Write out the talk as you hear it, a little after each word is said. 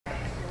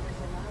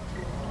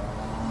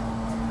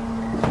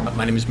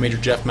My name is Major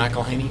Jeff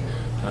McElhaney.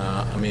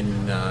 I'm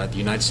in the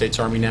United States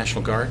Army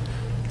National Guard.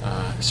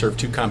 I served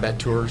 2 combat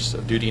tours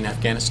of duty in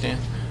Afghanistan.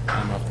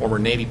 I'm a former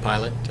Navy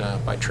pilot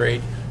by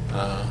trade,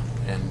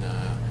 and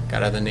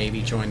got out of the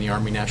Navy, joined the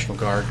Army National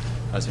Guard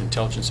as an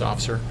intelligence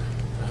officer.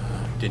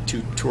 Did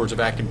 2 tours of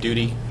active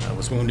duty.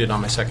 Was wounded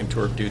on my 2nd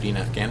tour of duty in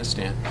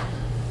Afghanistan,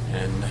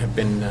 and have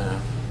been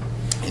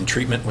in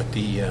treatment with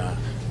the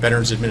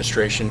Veterans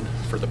Administration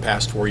for the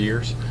past 4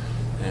 years,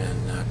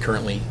 and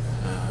currently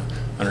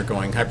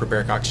undergoing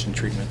hyperbaric oxygen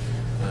treatment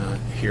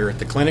here at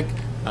the clinic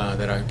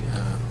that I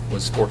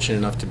was fortunate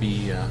enough to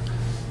be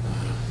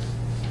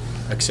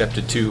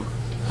accepted to.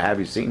 Have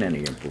you seen any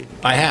improvement?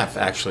 I have,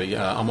 actually,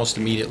 almost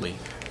immediately.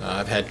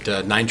 I've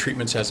had 9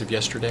 treatments as of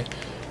yesterday,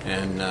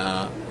 and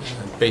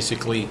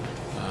basically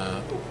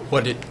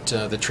what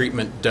the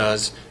treatment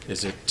does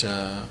is it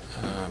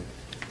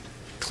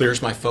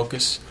clears my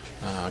focus,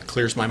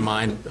 clears my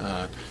mind.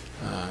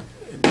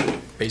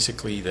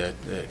 Basically the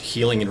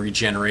healing and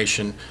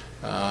regeneration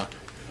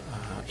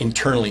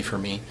internally for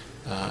me,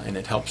 and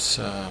it helps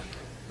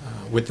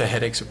with the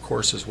headaches, of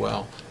course, as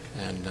well.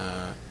 And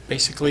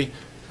basically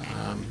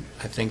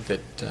I think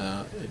that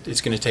it's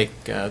going to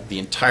take the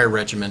entire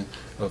regimen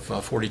of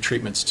 40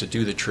 treatments to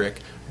do the trick,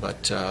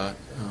 but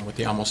with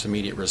the almost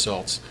immediate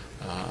results,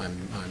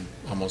 I'm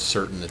almost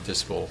certain that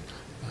this will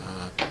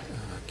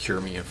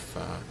cure me of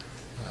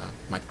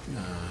my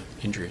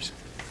injuries.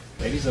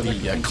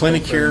 The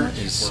clinic here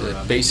is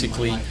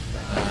basically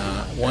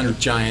one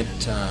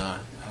giant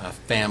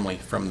family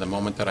from the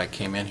moment that I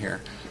came in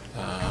here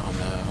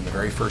on the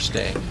very first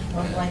day.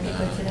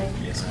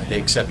 They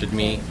accepted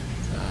me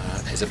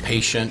as a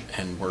patient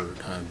and were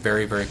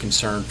very, very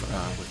concerned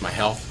with my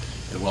health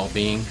and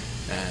well-being,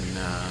 and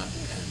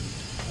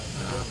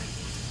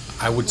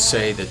I would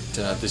say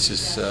that this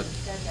is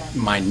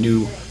my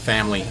new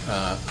family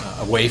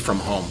away from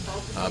home,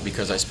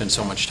 because I spend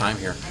so much time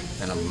here,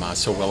 and I'm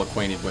so well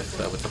acquainted with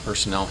the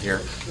personnel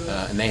here,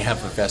 and they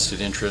have a vested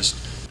interest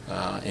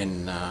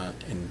in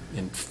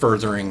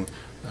furthering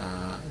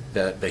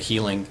the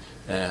healing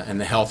and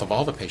the health of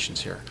all the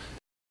patients here.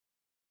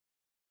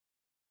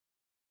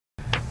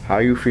 How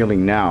are you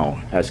feeling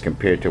now as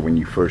compared to when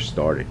you first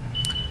started?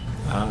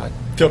 I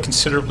feel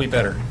considerably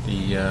better.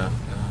 The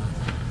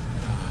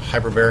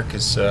Hyperbaric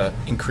has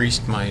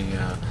increased my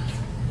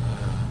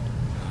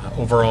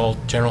overall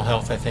general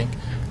health, I think.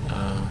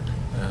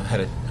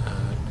 Had a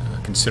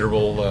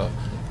considerable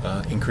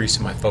increase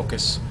in my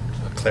focus,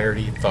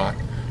 clarity of thought,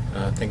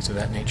 things of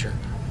that nature.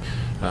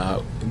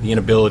 The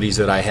inabilities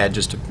that I had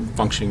just to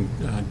functioning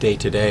day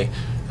to day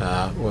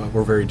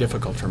were very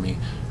difficult for me,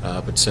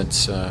 but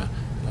since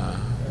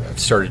I've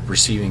started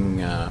receiving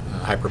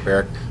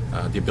Hyperbaric,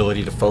 the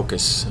ability to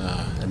focus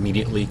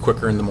immediately,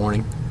 quicker in the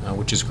morning,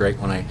 which is great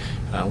when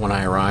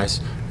I arise.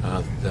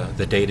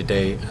 The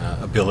day-to-day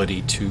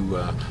ability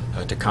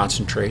to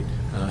concentrate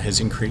has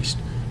increased.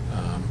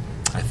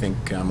 I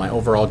think my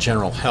overall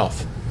general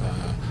health,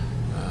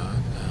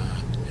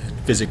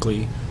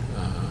 physically,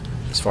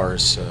 as far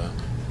as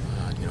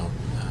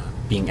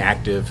being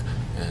active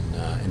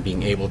and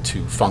being able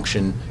to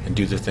function and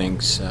do the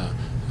things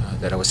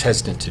that I was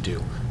hesitant to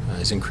do,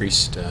 has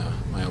increased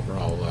my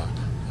overall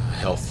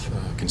health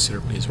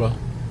considerably as well.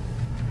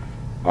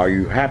 Are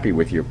you happy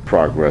with your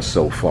progress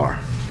so far?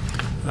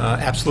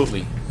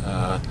 Absolutely.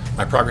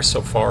 My progress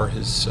so far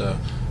has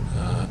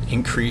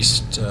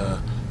increased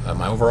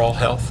my overall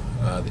health,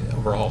 the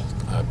overall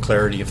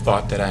clarity of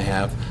thought that I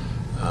have,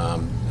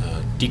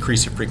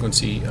 decrease the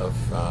frequency of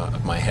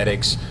my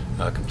headaches,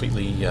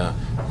 completely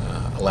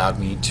allowed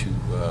me to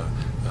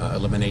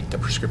eliminate the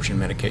prescription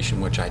medication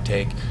which I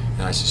take,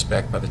 and I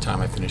suspect by the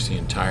time I finish the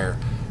entire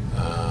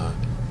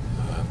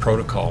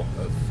protocol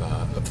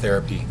of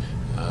therapy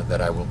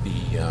that I will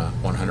be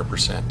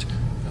 100%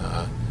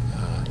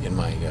 in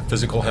my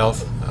physical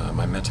health,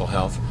 my mental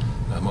health,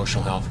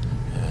 emotional health,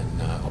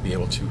 and I'll be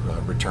able to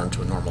return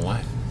to a normal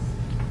life.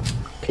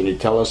 Can you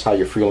tell us how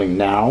you're feeling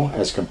now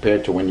as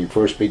compared to when you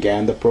first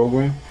began the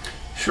program?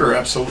 Sure,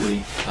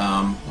 absolutely.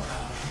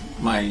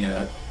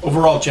 My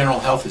overall general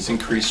health has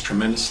increased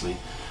tremendously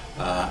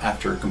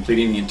after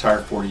completing the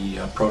entire 40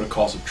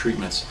 protocols of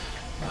treatments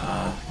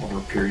over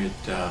a period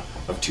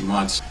of 2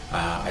 months.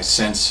 I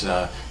sense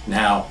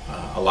now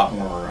a lot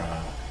more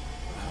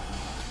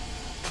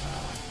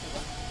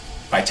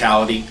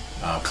vitality,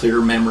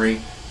 clearer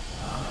memory,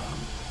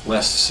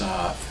 less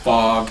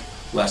fog,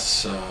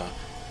 less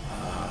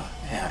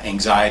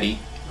anxiety,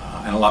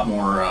 and a lot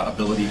more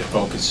ability to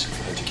focus,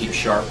 to keep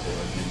sharp,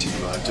 and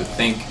to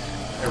think.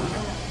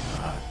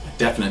 A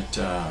definite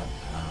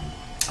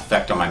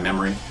effect on my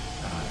memory,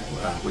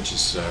 which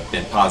has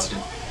been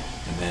positive.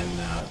 And then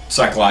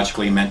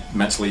psychologically,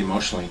 mentally,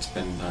 emotionally, it's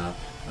been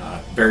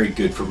very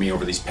good for me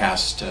over these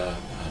past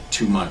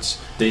 2 months.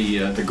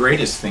 The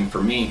greatest thing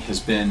for me has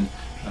been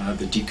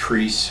the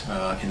decrease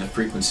in the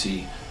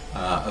frequency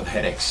of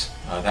headaches.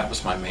 That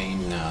was my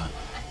main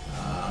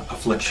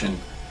affliction.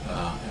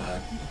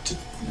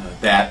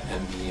 That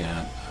and the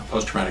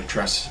post-traumatic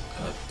stress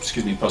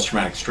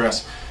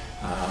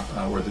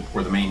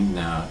were the main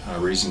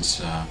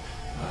reasons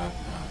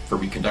for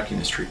reconducting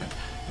this treatment.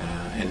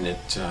 And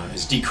it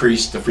has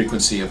decreased the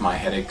frequency of my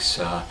headaches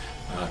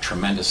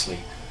tremendously,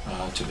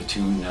 to the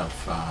tune of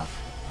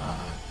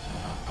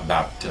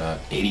about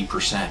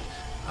 80%,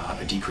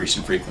 a decrease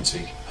in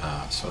frequency.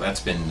 So that's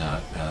been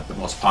the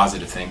most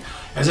positive thing.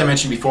 As I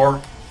mentioned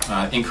before,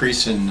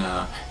 increase in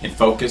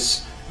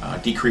focus,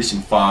 decrease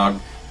in fog,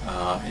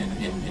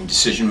 in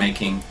decision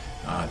making,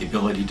 the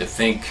ability to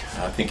think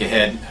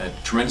ahead, a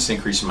tremendous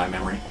increase in my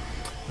memory.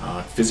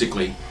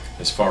 Physically,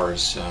 as far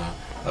as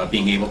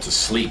being able to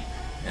sleep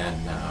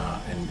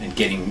and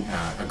getting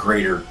a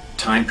greater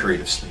time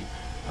period of sleep,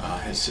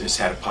 has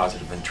had a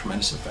positive and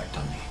tremendous effect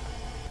on me.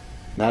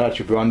 Now that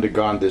you've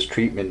undergone this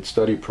treatment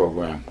study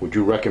program, would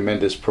you recommend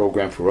this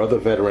program for other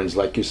veterans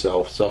like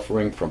yourself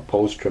suffering from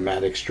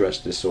post-traumatic stress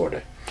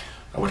disorder?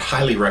 I would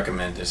highly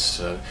recommend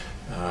this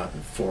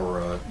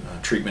for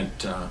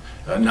treatment,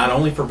 not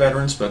only for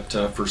veterans, but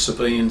for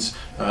civilians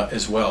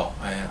as well.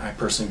 I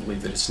personally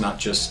believe that it's not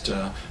just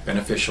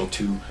beneficial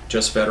to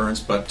just veterans,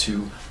 but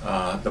to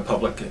the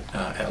public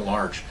at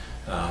large,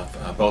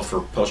 both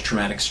for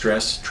post-traumatic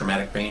stress,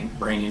 traumatic brain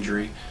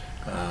injury,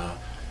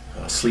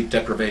 sleep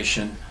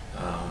deprivation,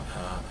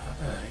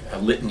 a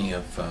litany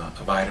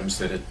of items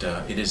that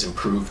it has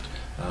improved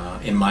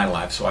in my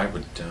life. So I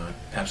would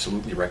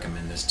absolutely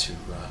recommend this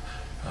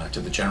to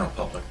the general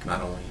public,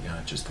 not only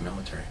just the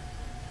military.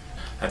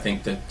 I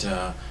think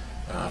that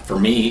for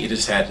me it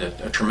has had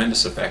a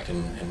tremendous effect,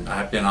 and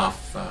I've been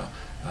off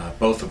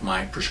both of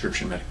my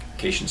prescription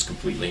medications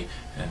completely,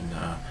 and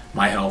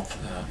my health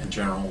and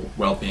general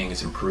well-being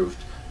has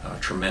improved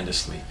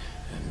tremendously,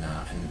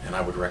 and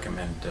I would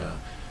recommend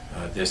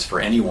this for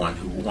anyone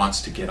who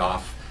wants to get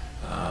off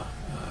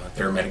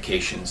their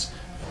medications.